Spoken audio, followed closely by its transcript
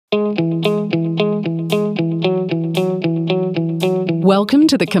Welcome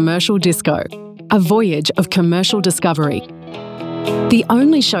to the Commercial Disco, a voyage of commercial discovery. The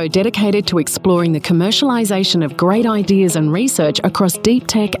only show dedicated to exploring the commercialisation of great ideas and research across deep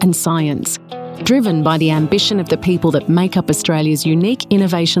tech and science, driven by the ambition of the people that make up Australia's unique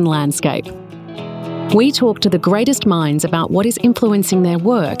innovation landscape. We talk to the greatest minds about what is influencing their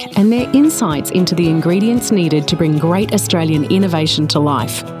work and their insights into the ingredients needed to bring great Australian innovation to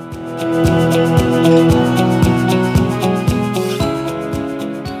life.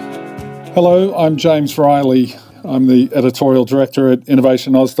 Hello, I'm James Riley. I'm the editorial director at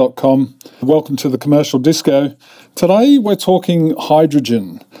innovationoz.com. Welcome to the Commercial Disco. Today we're talking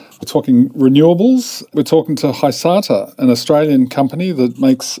hydrogen. We're talking renewables. We're talking to Hysata, an Australian company that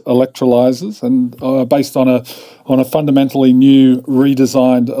makes electrolyzers and based on a fundamentally new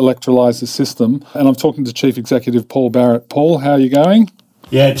redesigned electrolyzer system. And I'm talking to Chief Executive Paul Barrett. Paul, how are you going?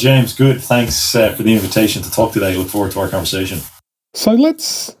 Yeah, James, good. Thanks for the invitation to talk today. Look forward to our conversation. So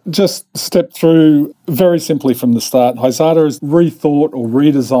let's just step through very simply from the start. Hysata has rethought or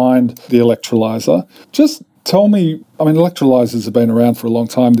redesigned the electrolyzer. Just tell me, electrolyzers have been around for a long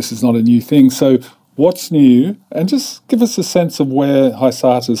time. This is not a new thing. So what's new? And just give us a sense of where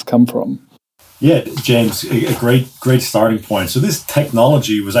Hysata's come from. Yeah, James, a great starting point. So this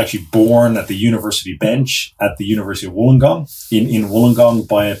technology was actually born at the university bench at the University of Wollongong, in Wollongong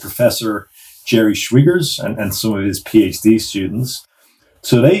by a professor, Jerry Schwiggers, and some of his PhD students.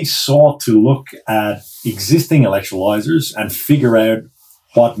 So they sought to look at existing electrolyzers and figure out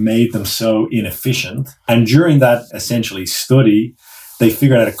what made them so inefficient. And during that essentially study, they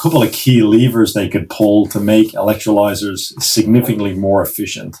figured out a couple of key levers they could pull to make electrolyzers significantly more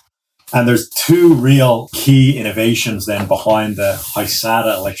efficient. And there's two real key innovations then behind the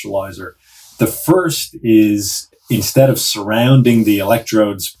Hysata electrolyzer. The first is, instead of surrounding the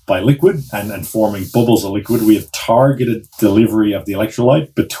electrodes by liquid and forming bubbles of liquid, we have targeted delivery of the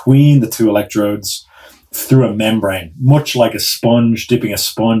electrolyte between the two electrodes through a membrane, much like a sponge, dipping a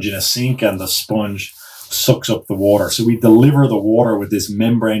sponge in a sink and the sponge sucks up the water. So we deliver the water with this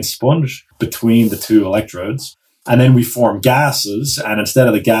membrane sponge between the two electrodes. And then we form gases, and instead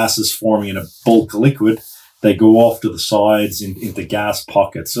of the gases forming in a bulk liquid, they go off to the sides into gas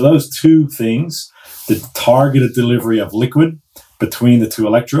pockets. So those two things, the targeted delivery of liquid between the two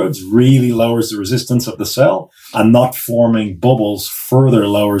electrodes, really lowers the resistance of the cell, and not forming bubbles further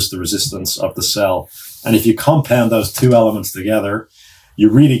lowers the resistance of the cell. And if you compound those two elements together, you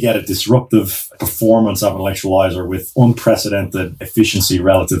really get a disruptive performance of an electrolyzer with unprecedented efficiency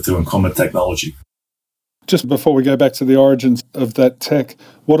relative to incumbent technology. Just before we go back to the origins of that tech,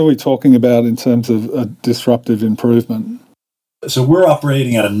 what are we talking about in terms of a disruptive improvement? So we're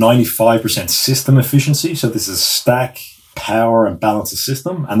operating at a 95% system efficiency. So this is stack, power, and balance of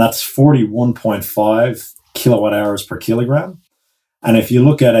system. And that's 41.5 kilowatt hours per kilogram. And if you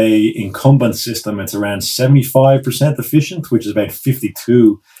look at a incumbent system, it's around 75% efficient, which is about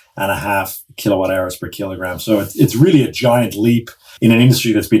 52.5 kilowatt hours per kilogram. So it's really a giant leap in an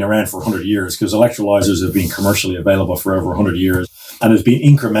industry that's been around for 100 years, because electrolyzers have been commercially available for over 100 years. And there's been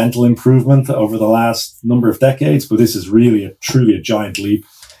incremental improvement over the last number of decades, but this is really truly a giant leap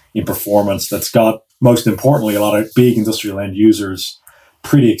in performance that's got, most importantly, a lot of big industrial end users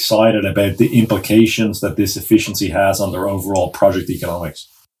pretty excited about the implications that this efficiency has on their overall project economics.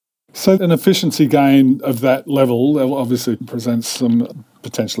 So an efficiency gain of that level obviously presents some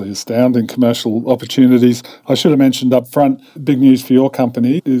potentially astounding commercial opportunities. I should have mentioned up front, big news for your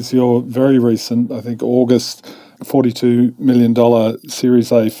company is your very recent, I think August, $42 million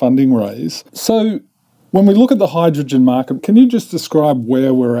Series A funding raise. So when we look at the hydrogen market, can you just describe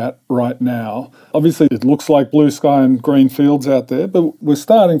where we're at right now? Obviously, it looks like blue sky and green fields out there, but we're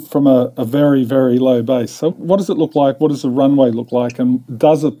starting from a very, very low base. So what does it look like? What does the runway look like? And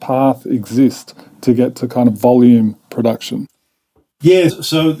does a path exist to get to kind of volume production? Yeah,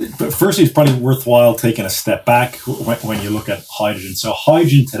 so firstly, it's probably worthwhile taking a step back when you look at hydrogen. So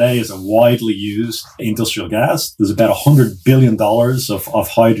hydrogen today is a widely used industrial gas. There's about $100 billion of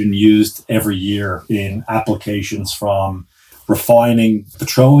hydrogen used every year in applications from refining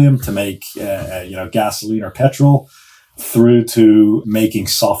petroleum to make gasoline or petrol through to making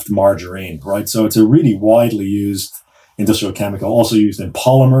soft margarine, right? So it's a really widely used industrial chemical, also used in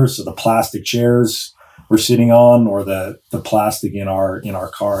polymers, so the plastic chairs we're sitting on, or the plastic in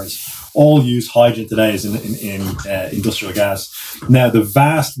our cars, all use hydrogen today as in industrial gas. Now, the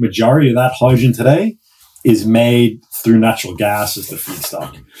vast majority of that hydrogen today is made through natural gas as the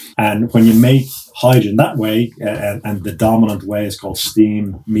feedstock. And when you make hydrogen that way, and the dominant way is called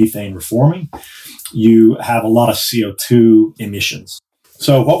steam methane reforming, you have a lot of CO2 emissions.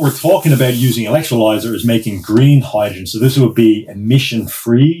 So what we're talking about using electrolyzer is making green hydrogen. So this would be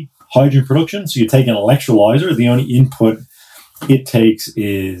emission-free hydrogen production. So you take an electrolyzer, the only input it takes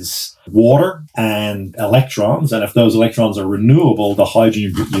is water and electrons. And if those electrons are renewable, the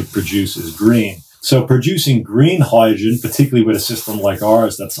hydrogen you produce is green. So producing green hydrogen, particularly with a system like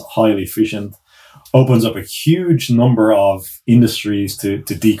ours that's highly efficient, opens up a huge number of industries to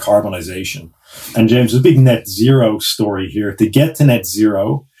decarbonization. And James, there's a big net zero story here. To get to net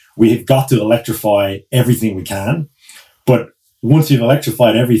zero, we've got to electrify everything we can. But once you've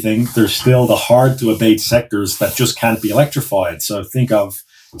electrified everything, there's still the hard to abate sectors that just can't be electrified. So think of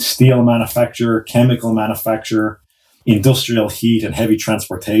steel manufacture, chemical manufacture, industrial heat and heavy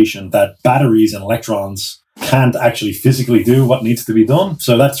transportation, that batteries and electrons can't actually physically do what needs to be done.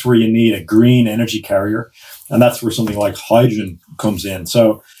 So that's where you need a green energy carrier. And that's where something like hydrogen comes in.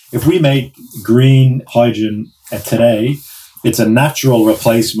 So if we make green hydrogen today, it's a natural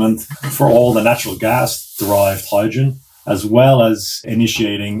replacement for all the natural gas derived hydrogen, as well as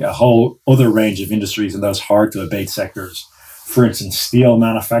initiating a whole other range of industries in those hard to abate sectors. For instance, steel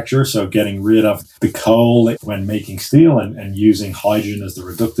manufacture, so getting rid of the coal when making steel and using hydrogen as the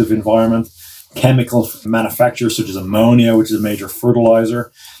reductive environment. Chemical manufacture, such as ammonia, which is a major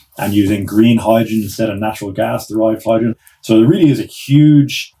fertilizer, and using green hydrogen instead of natural gas derived hydrogen. So there really is a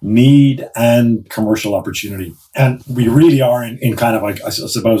huge need and commercial opportunity. And we really are in kind of like, I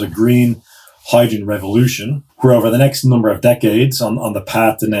suppose, a green hydrogen revolution, where over the next number of decades on the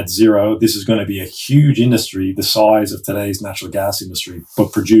path to net zero, this is going to be a huge industry, the size of today's natural gas industry,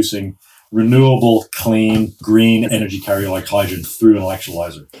 but producing renewable, clean, green energy carrier like hydrogen through an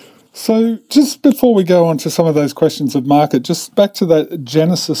electrolyzer. So just before we go on to some of those questions of market, just back to that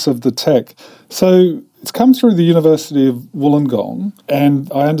genesis of the tech. So it's come through the University of Wollongong, and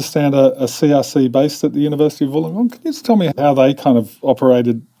I understand a CRC based at the University of Wollongong. Can you just tell me how they kind of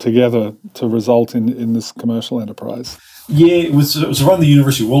operated together to result in this commercial enterprise? Yeah, it was around the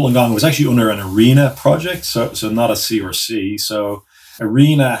University of Wollongong. It was actually under an ARENA project, so not a CRC. So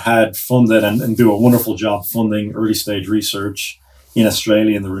ARENA had funded and do a wonderful job funding early stage research in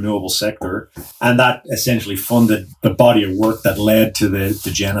Australia in the renewable sector. And that essentially funded the body of work that led to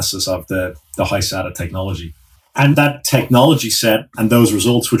the genesis of the HySADA technology. And that technology set and those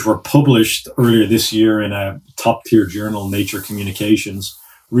results, which were published earlier this year in a top-tier journal, Nature Communications,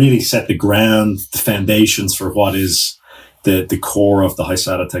 really set the ground, the foundations for what is the core of the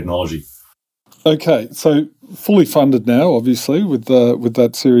HySADA technology. Okay, so fully funded now, obviously, with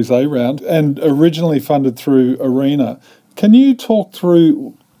that Series A round, and originally funded through ARENA. Can you talk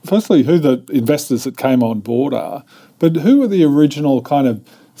through, firstly, who the investors that came on board are, but who were the original kind of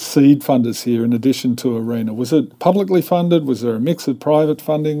seed funders here in addition to ARENA? Was it publicly funded? Was there a mix of private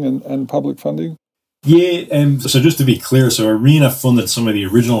funding and public funding? Yeah, so just to be clear, so ARENA funded some of the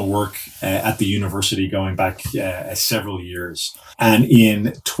original work at the university going back several years. And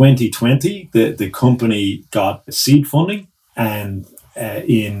in 2020, the company got seed funding, and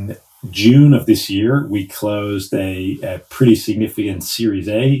in June of this year, we closed a pretty significant Series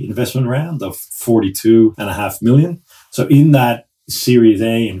A investment round of $42.5 million. So in that Series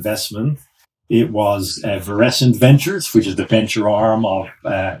A investment, it was Virescent Ventures, which is the venture arm of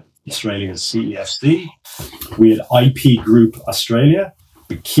Australia's CEFC. We had IP Group Australia,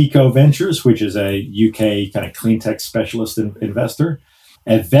 Kiko Ventures, which is a UK kind of clean tech specialist investor.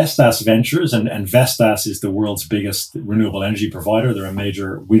 Vestas Ventures, and Vestas is the world's biggest renewable energy provider. They're a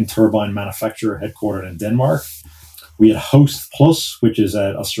major wind turbine manufacturer headquartered in Denmark. We had Host Plus, which is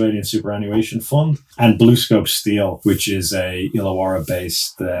an Australian superannuation fund, and BlueScope Steel, which is a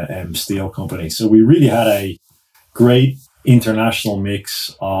Illawarra-based steel company. So we really had a great international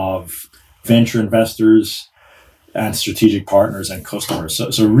mix of venture investors and strategic partners and customers.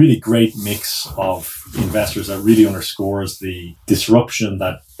 So a really great mix of investors that really underscores the disruption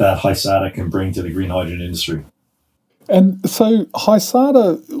that HySADA can bring to the green hydrogen industry. And so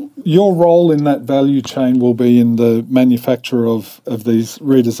HySADA, your role in that value chain will be in the manufacture of these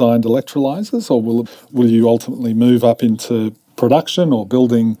redesigned electrolyzers, or will you ultimately move up into production or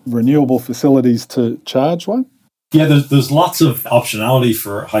building renewable facilities to charge one? Yeah, there's lots of optionality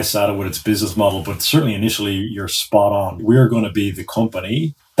for HySADA with its business model, but certainly initially you're spot on. We're going to be the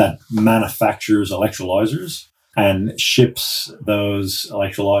company that manufactures electrolyzers and ships those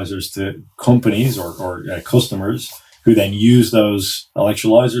electrolyzers to companies or customers who then use those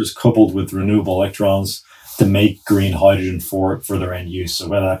electrolyzers coupled with renewable electrons to make green hydrogen for their end use. So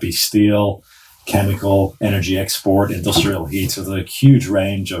whether that be steel, chemical, energy export, industrial heat, so there's a huge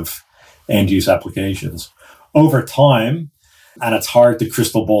range of end use applications. Over time, And it's hard to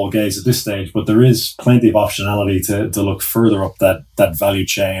crystal ball gaze at this stage, but there is plenty of optionality to look further up that value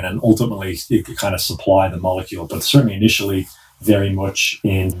chain and ultimately it could kind of supply the molecule. But certainly initially, very much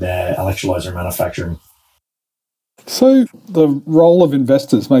in the electrolyzer manufacturing. So the role of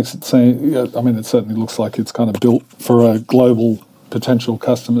investors makes it seem, it certainly looks like it's kind of built for a global potential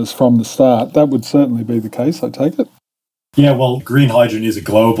customers from the start. That would certainly be the case, I take it. Yeah, well, green hydrogen is a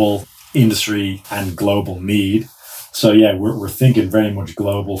global industry and global need. So yeah, we're thinking very much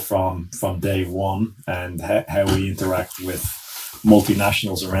global from day one, and how we interact with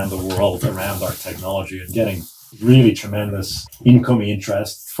multinationals around the world around our technology, and getting really tremendous incoming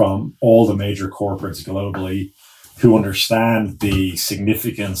interest from all the major corporates globally who understand the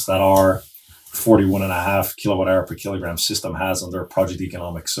significance that our 41.5 kilowatt hour per kilogram system has on their project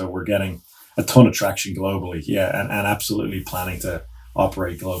economics. So we're getting a ton of traction globally, and absolutely planning to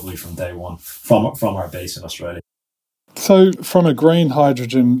operate globally from day one from our base in Australia. So from a green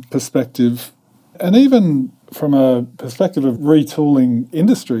hydrogen perspective, and even from a perspective of retooling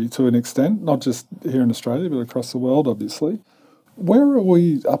industry to an extent, not just here in Australia, but across the world, obviously, where are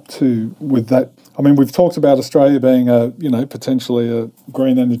we up to with that? I mean, we've talked about Australia being potentially a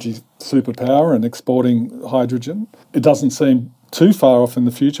green energy superpower and exporting hydrogen. It doesn't seem too far off in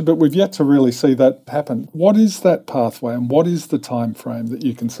the future, but we've yet to really see that happen. What is that pathway and what is the time frame that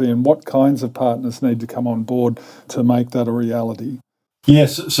you can see, and what kinds of partners need to come on board to make that a reality?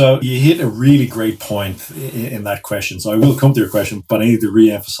 Yes, so you hit a really great point in that question. So I will come to your question, but I need to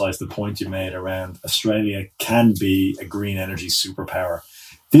re-emphasize the point you made around Australia can be a green energy superpower.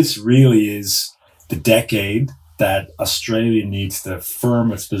 This really is the decade that Australia needs to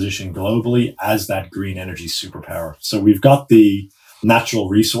firm its position globally as that green energy superpower. So we've got the natural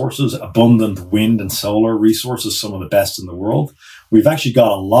resources, abundant wind and solar resources, some of the best in the world. We've actually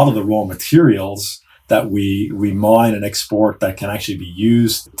got a lot of the raw materials that we mine and export that can actually be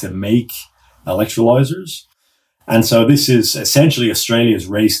used to make electrolyzers. And so this is essentially Australia's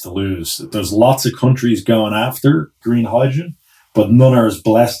race to lose. There's lots of countries going after green hydrogen, but none are as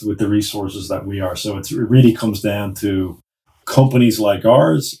blessed with the resources that we are. So it really comes down to companies like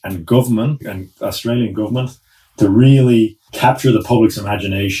ours and government and Australian government to really capture the public's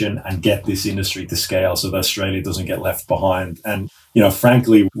imagination and get this industry to scale so that Australia doesn't get left behind. And,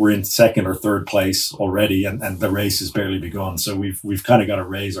 frankly, we're in second or third place already, and the race has barely begun. So we've kind of got to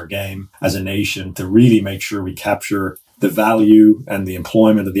raise our game as a nation to really make sure we capture the value and the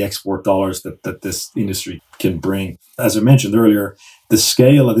employment of the export dollars that this industry can bring. As I mentioned earlier, the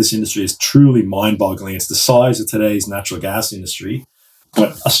scale of this industry is truly mind-boggling. It's the size of today's natural gas industry,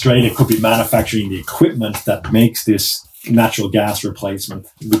 but Australia could be manufacturing the equipment that makes this natural gas replacement.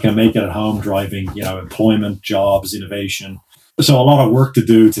 We can make it at home, driving, employment, jobs, innovation. So a lot of work to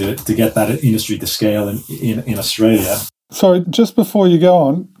do to get that industry to scale in Australia. Sorry, just before you go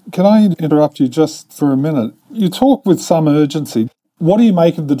on, can I interrupt you just for a minute? You talk with some urgency. What do you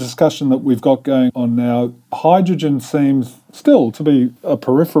make of the discussion that we've got going on now? Hydrogen seems still to be a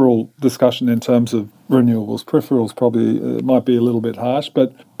peripheral discussion in terms of renewables. Peripherals probably might be a little bit harsh,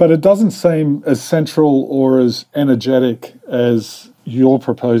 but it doesn't seem as central or as energetic as you're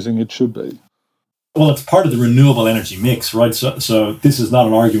proposing it should be. Well, it's part of the renewable energy mix, right? So this is not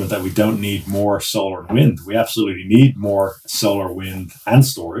an argument that we don't need more solar and wind. We absolutely need more solar, wind, and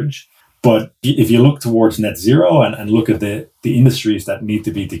storage. But if you look towards net zero and look at the industries that need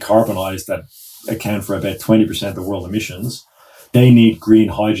to be decarbonized that account for about 20% of world emissions, they need green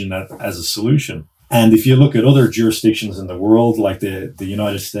hydrogen as a solution. And if you look at other jurisdictions in the world, like the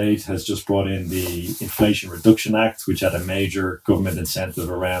United States has just brought in the Inflation Reduction Act, which had a major government incentive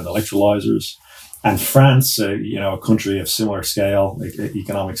around electrolyzers. And France, a country of similar scale,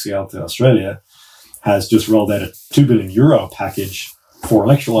 economic scale to Australia, has just rolled out a €2 billion package for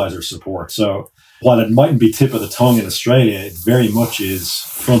electrolyzer support. So while it mightn't be tip of the tongue in Australia, it very much is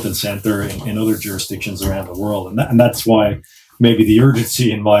front and center in other jurisdictions around the world. And that's why maybe the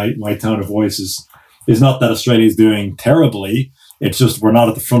urgency in my tone of voice is not that Australia is doing terribly. It's just we're not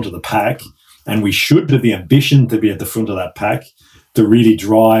at the front of the pack. And we should have the ambition to be at the front of that pack to really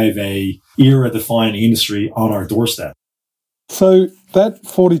drive a era-defining industry on our doorstep. So that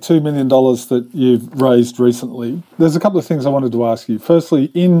 $42 million that you've raised recently, there's a couple of things I wanted to ask you. Firstly,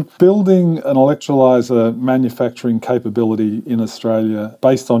 in building an electrolyzer manufacturing capability in Australia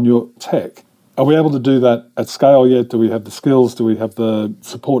based on your tech, are we able to do that at scale yet? Do we have the skills? Do we have the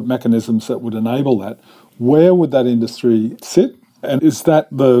support mechanisms that would enable that? Where would that industry sit? And is that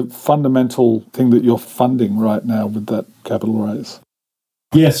the fundamental thing that you're funding right now with that capital raise?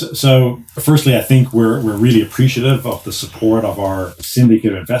 Yes. So firstly, I think we're really appreciative of the support of our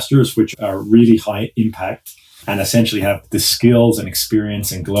syndicate of investors, which are really high impact and essentially have the skills and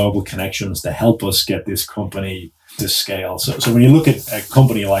experience and global connections to help us get this company to scale. So when you look at a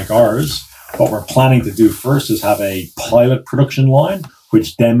company like ours, what we're planning to do first is have a pilot production line,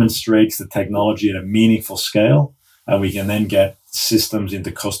 which demonstrates the technology at a meaningful scale, and we can then get systems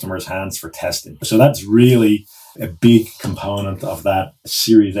into customers' hands for testing. So that's really a big component of that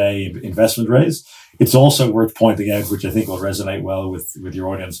Series A investment raise. It's also worth pointing out, which I think will resonate well with your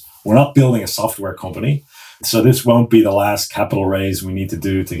audience, we're not building a software company. So this won't be the last capital raise we need to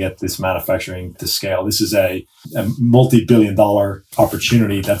do to get this manufacturing to scale. This is a multi-billion-dollar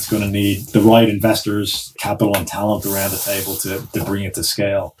opportunity that's going to need the right investors, capital and talent around the table to bring it to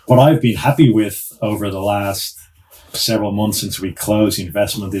scale. What I've been happy with over the last several months since we closed the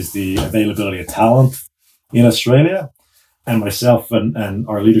investment is the availability of talent in Australia. And myself and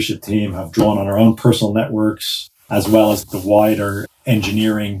our leadership team have drawn on our own personal networks as well as the wider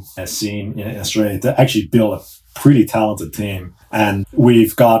engineering scene in Australia to actually build a pretty talented team. And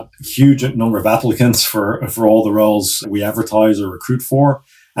we've got a huge number of applicants for all the roles we advertise or recruit for,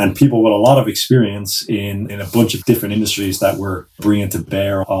 and people with a lot of experience in a bunch of different industries that we're bringing to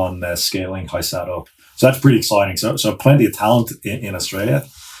bear on scaling Hysata up. So that's pretty exciting. So plenty of talent in Australia.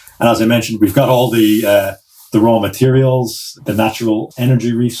 And as I mentioned, we've got all the raw materials, the natural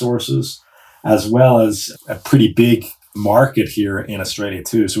energy resources, as well as a pretty big market here in Australia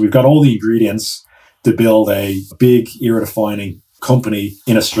too. So we've got all the ingredients to build a big era-defining company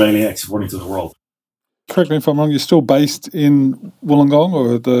in Australia exporting to the world. Correct me if I'm wrong, you're still based in Wollongong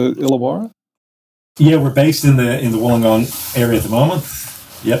or the Illawarra? Yeah, we're based in the Wollongong area at the moment.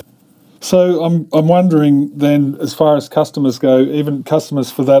 Yep. So I'm wondering then, as far as customers go, even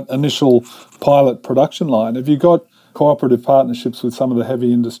customers for that initial pilot production line, have you got cooperative partnerships with some of the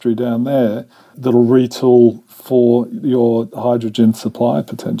heavy industry down there that'll retool for your hydrogen supply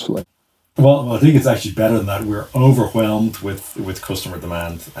potentially? Well, I think it's actually better than that. We're overwhelmed with customer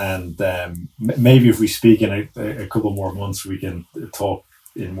demand, and maybe if we speak in a couple more months, we can talk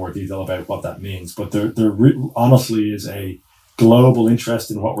in more detail about what that means. But there honestly is a global interest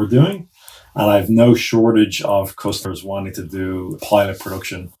in what we're doing, and I have no shortage of customers wanting to do pilot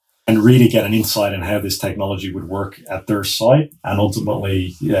production and really get an insight in how this technology would work at their site and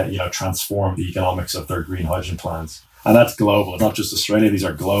ultimately transform the economics of their green hydrogen plants. And that's global, not just Australia. These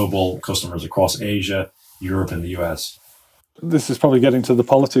are global customers across Asia, Europe, and the US. This is probably getting to the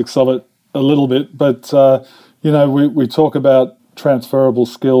politics of it a little bit, but we talk about transferable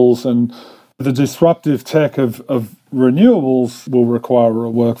skills, and the disruptive tech of renewables will require a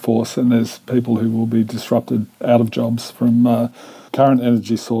workforce, and there's people who will be disrupted out of jobs from current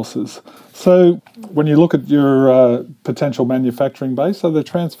energy sources. So when you look at your potential manufacturing base, are there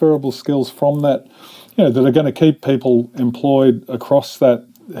transferable skills from that, that are going to keep people employed across that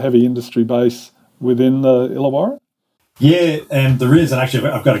heavy industry base within the Illawarra? Yeah, there is. And actually,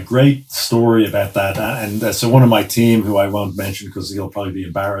 I've got a great story about that. And so one of my team, who I won't mention because he'll probably be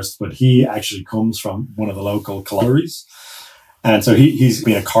embarrassed, but he actually comes from one of the local collieries. And so he's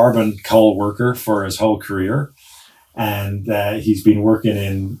been a carbon coal worker for his whole career. And he's been working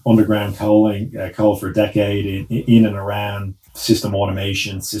in underground coal for a decade in and around system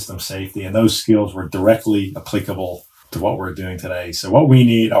automation, system safety. And those skills were directly applicable to what we're doing today. So what we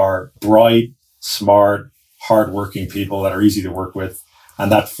need are bright, smart, hardworking people that are easy to work with,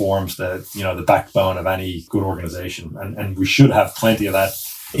 and that forms the backbone of any good organization. And we should have plenty of that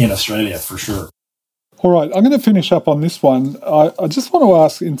in Australia for sure. All right, I'm going to finish up on this one. I just want to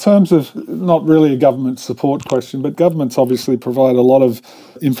ask, in terms of not really a government support question, but governments obviously provide a lot of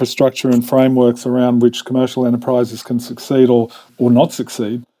infrastructure and frameworks around which commercial enterprises can succeed or not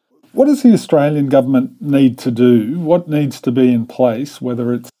succeed. What does the Australian government need to do? What needs to be in place,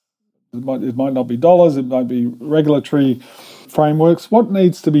 whether it might not be dollars, it might be regulatory frameworks. What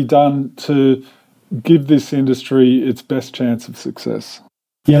needs to be done to give this industry its best chance of success?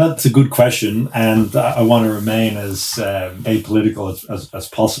 Yeah, that's a good question. And I want to remain as apolitical as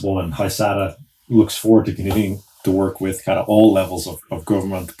possible. And Hysata looks forward to continuing to work with kind of all levels of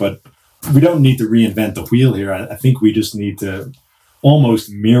government. But we don't need to reinvent the wheel here. I think we just need to almost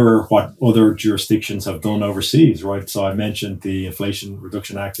mirror what other jurisdictions have done overseas, right? So I mentioned the Inflation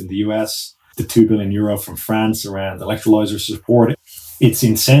Reduction Act in the US, the €2 billion from France around electrolyzer support. It's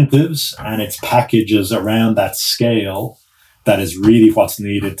incentives and it's packages around that scale that is really what's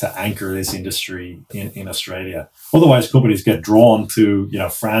needed to anchor this industry in Australia. Otherwise, companies get drawn to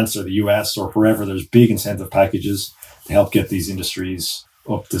France or the US or wherever there's big incentive packages to help get these industries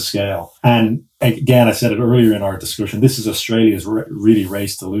up to scale. And again, I said it earlier in our discussion, this is Australia's really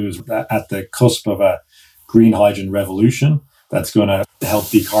race to lose at the cusp of a green hydrogen revolution that's going to help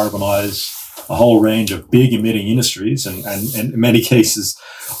decarbonize a whole range of big emitting industries, and in many cases,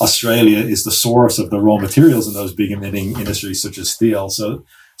 Australia is the source of the raw materials in those big emitting industries, such as steel. So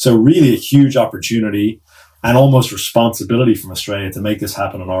really a huge opportunity and almost responsibility from Australia to make this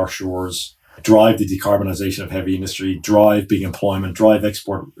happen on our shores, drive the decarbonisation of heavy industry, drive big employment, drive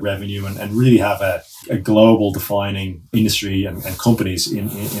export revenue, and really have a global defining industry and companies in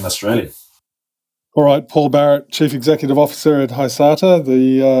Australia. All right, Paul Barrett, Chief Executive Officer at Hysata,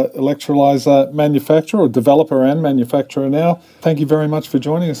 the electrolyser manufacturer or developer and manufacturer now. Thank you very much for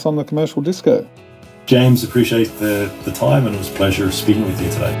joining us on the Commercial Disco. James, appreciate the time, and it was a pleasure speaking with you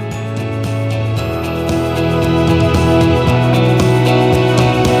today.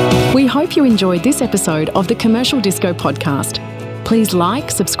 We hope you enjoyed this episode of the Commercial Disco podcast. Please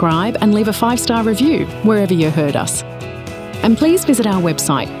like, subscribe, and leave a 5-star review wherever you heard us. And please visit our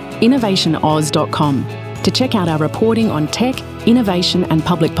website, innovationoz.com, to check out our reporting on tech, innovation, and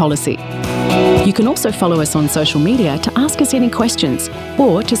public policy. You can also follow us on social media to ask us any questions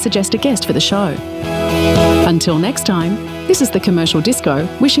or to suggest a guest for the show. Until next time, this is the Commercial Disco,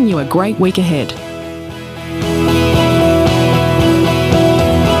 wishing you a great week ahead.